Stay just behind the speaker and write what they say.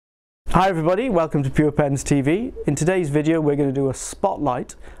Hi everybody, welcome to Pure Pens TV. In today's video we're going to do a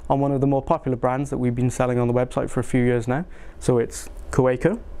spotlight on one of the more popular brands that we've been selling on the website for a few years now. So it's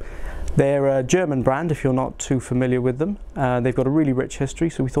Kaweco. They're a German brand if you're not too familiar with them. They've got a really rich history,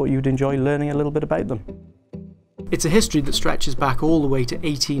 so we thought you'd enjoy learning a little bit about them. It's a history that stretches back all the way to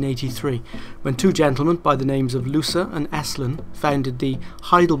 1883, when two gentlemen by the names of Lusser and Esslin founded the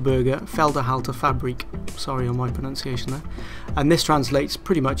Heidelberger Felderhalter Fabrik. Sorry on my pronunciation there. And this translates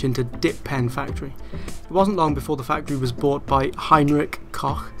pretty much into dip pen factory. It wasn't long before the factory was bought by Heinrich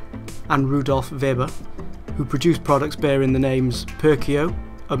Koch and Rudolf Weber, who produced products bearing the names Perkio,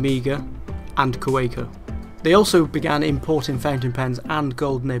 Omega and Kaweco. They also began importing fountain pens and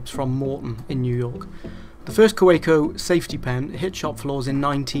gold nibs from Morton in New York. The first Kaweco safety pen hit shop floors in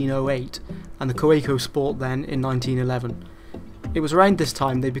 1908 and the Kaweco Sport then in 1911. It was around this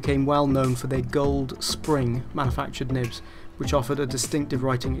time they became well known for their gold spring manufactured nibs, which offered a distinctive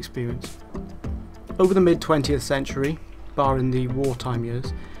writing experience. Over the mid-20th century, barring the wartime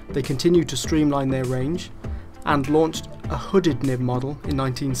years, they continued to streamline their range and launched a hooded nib model in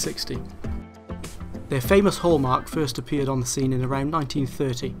 1960. Their famous hallmark first appeared on the scene in around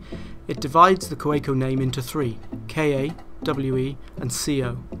 1930. It divides the Kaweco name into three: KA, WE and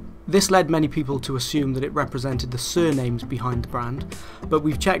CO. This led many people to assume that it represented the surnames behind the brand, but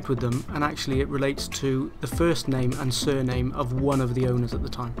we've checked with them and actually it relates to the first name and surname of one of the owners at the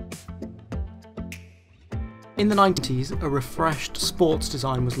time. In the 90s, a refreshed sports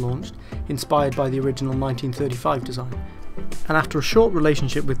design was launched, inspired by the original 1935 design. And after a short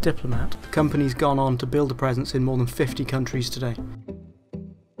relationship with Diplomat, the company's gone on to build a presence in more than 50 countries today.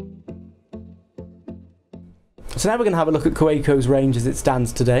 So now we're going to have a look at Kaweco's range as it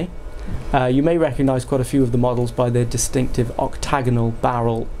stands today. You may recognise quite a few of the models by their distinctive octagonal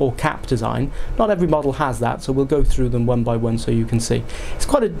barrel or cap design. Not every model has that, so we'll go through them one by one so you can see. It's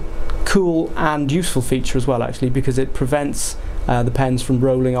quite a cool and useful feature as well actually, because it prevents the pens from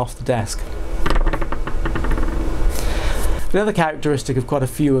rolling off the desk. Another characteristic of quite a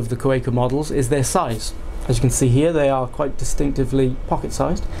few of the Kaweco models is their size. As you can see here, they are quite distinctively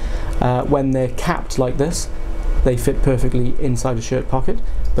pocket-sized. When they're capped like this, they fit perfectly inside a shirt pocket,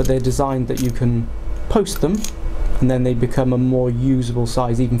 but they're designed that you can post them and then they become a more usable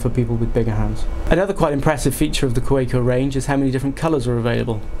size even for people with bigger hands. Another quite impressive feature of the Kaweco range is how many different colours are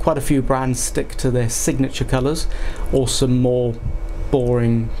available. Quite a few brands stick to their signature colours or some more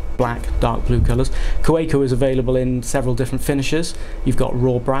boring black, dark blue colours. Kaweco is available in several different finishes. You've got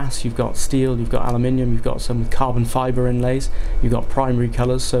raw brass, you've got steel, you've got aluminium, you've got some with carbon fibre inlays, you've got primary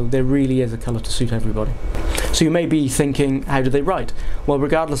colours, so there really is a colour to suit everybody. So you may be thinking, how do they write? Well,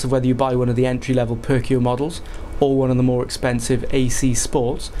 regardless of whether you buy one of the entry-level Perkio models or one of the more expensive AC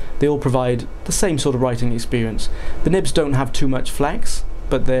Sports, they all provide the same sort of writing experience. The nibs don't have too much flex,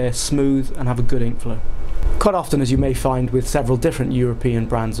 but they're smooth and have a good ink flow. Quite often, as you may find with several different European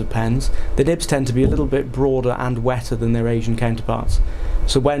brands of pens, the nibs tend to be a little bit broader and wetter than their Asian counterparts.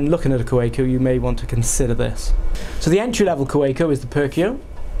 So when looking at a Kaweco, you may want to consider this. So the entry-level Kaweco is the Perkio.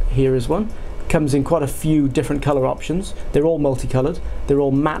 Here is one. Comes in quite a few different colour options. They're all multicoloured. They're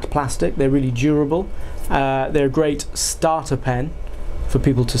all matte plastic. They're really durable. They're a great starter pen for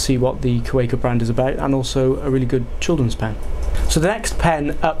people to see what the Kaweco brand is about, and also a really good children's pen. So the next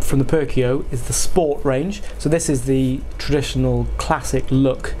pen up from the Perkio is the Sport range. So this is the traditional classic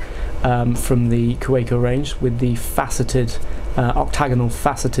look from the Kaweco range with the faceted, octagonal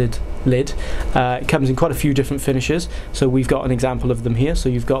faceted lid. It comes in quite a few different finishes, so we've got an example of them here. So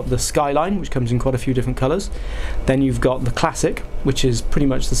you've got the Skyline, which comes in quite a few different colours. Then you've got the Classic, which is pretty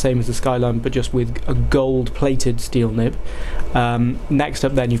much the same as the Skyline but just with a gold plated steel nib. Next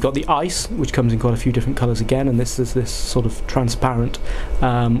up then you've got the Ice, which comes in quite a few different colours again, and this is this sort of transparent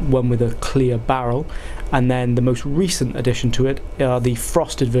one with a clear barrel. And then the most recent addition to it are the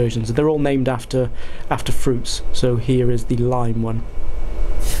frosted versions. They're all named after fruits, so here is the lime one.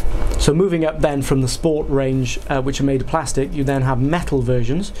 So moving up then from the Sport range, which are made of plastic, you then have metal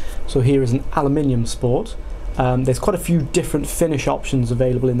versions. So here is an aluminium Sport. There's quite a few different finish options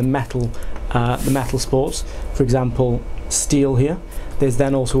available in the metal Sports. For example, steel here. There's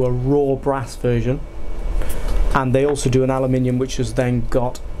then also a raw brass version, and they also do an aluminium which has then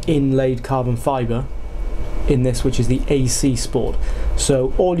got inlaid carbon fibre in this, which is the AC Sport.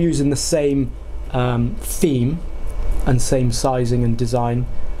 So all using the same theme and same sizing and design,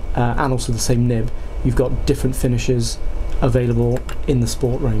 and also the same nib. You've got different finishes available in the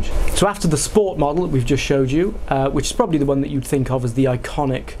Sport range. So after the Sport model that we've just showed you, which is probably the one that you'd think of as the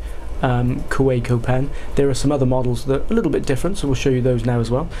iconic Kaweco pen, there are some other models that are a little bit different, so we'll show you those now as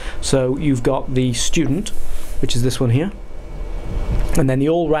well. So you've got the Student, which is this one here. And then the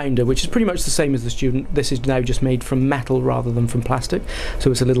all-rounder, which is pretty much the same as the Student. This is now just made from metal rather than from plastic,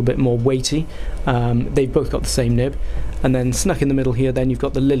 so it's a little bit more weighty. They've both got the same nib. And then snuck in the middle here, then you've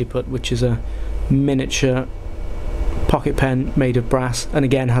got the Lilliput, which is a miniature pocket pen made of brass, and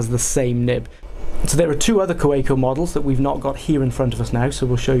again has the same nib. So there are two other Kaweco models that we've not got here in front of us now, so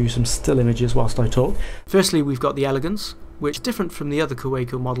we'll show you some still images whilst I talk. Firstly, we've got the Elegance, which is different from the other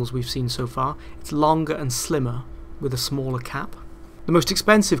Kaweco models we've seen so far. It's longer and slimmer with a smaller cap. The most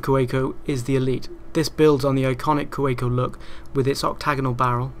expensive Kaweco is the Elite. This builds on the iconic Kaweco look with its octagonal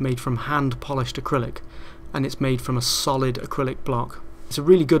barrel made from hand-polished acrylic, and it's made from a solid acrylic block. It's a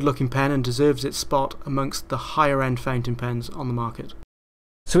really good looking pen and deserves its spot amongst the higher end fountain pens on the market.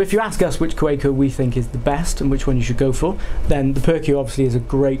 So if you ask us which Kaweco we think is the best and which one you should go for, then the Perkio obviously is a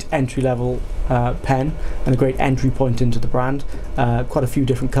great entry-level pen and a great entry point into the brand. Quite a few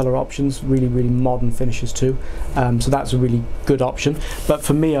different colour options, really modern finishes too, so that's a really good option. But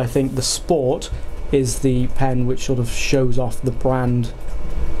for me, I think the Sport is the pen which sort of shows off the brand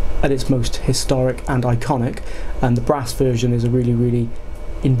at its most historic and iconic, and the brass version is a really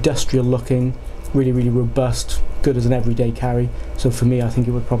industrial looking, really robust, good as an everyday carry. So for me, I think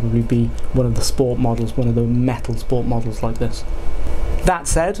it would probably be one of the sport models, one of the metal sport models like this. That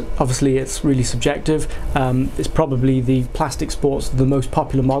said, obviously it's really subjective. It's probably the plastic sports the most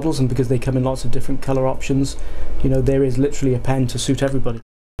popular models, and because they come in lots of different colour options, you know, there is literally a pen to suit everybody.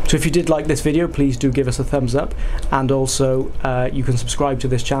 So if you did like this video, please do give us a thumbs up, and also you can subscribe to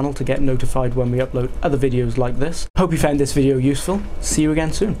this channel to get notified when we upload other videos like this. Hope you found this video useful. See you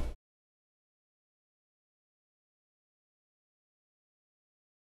again soon.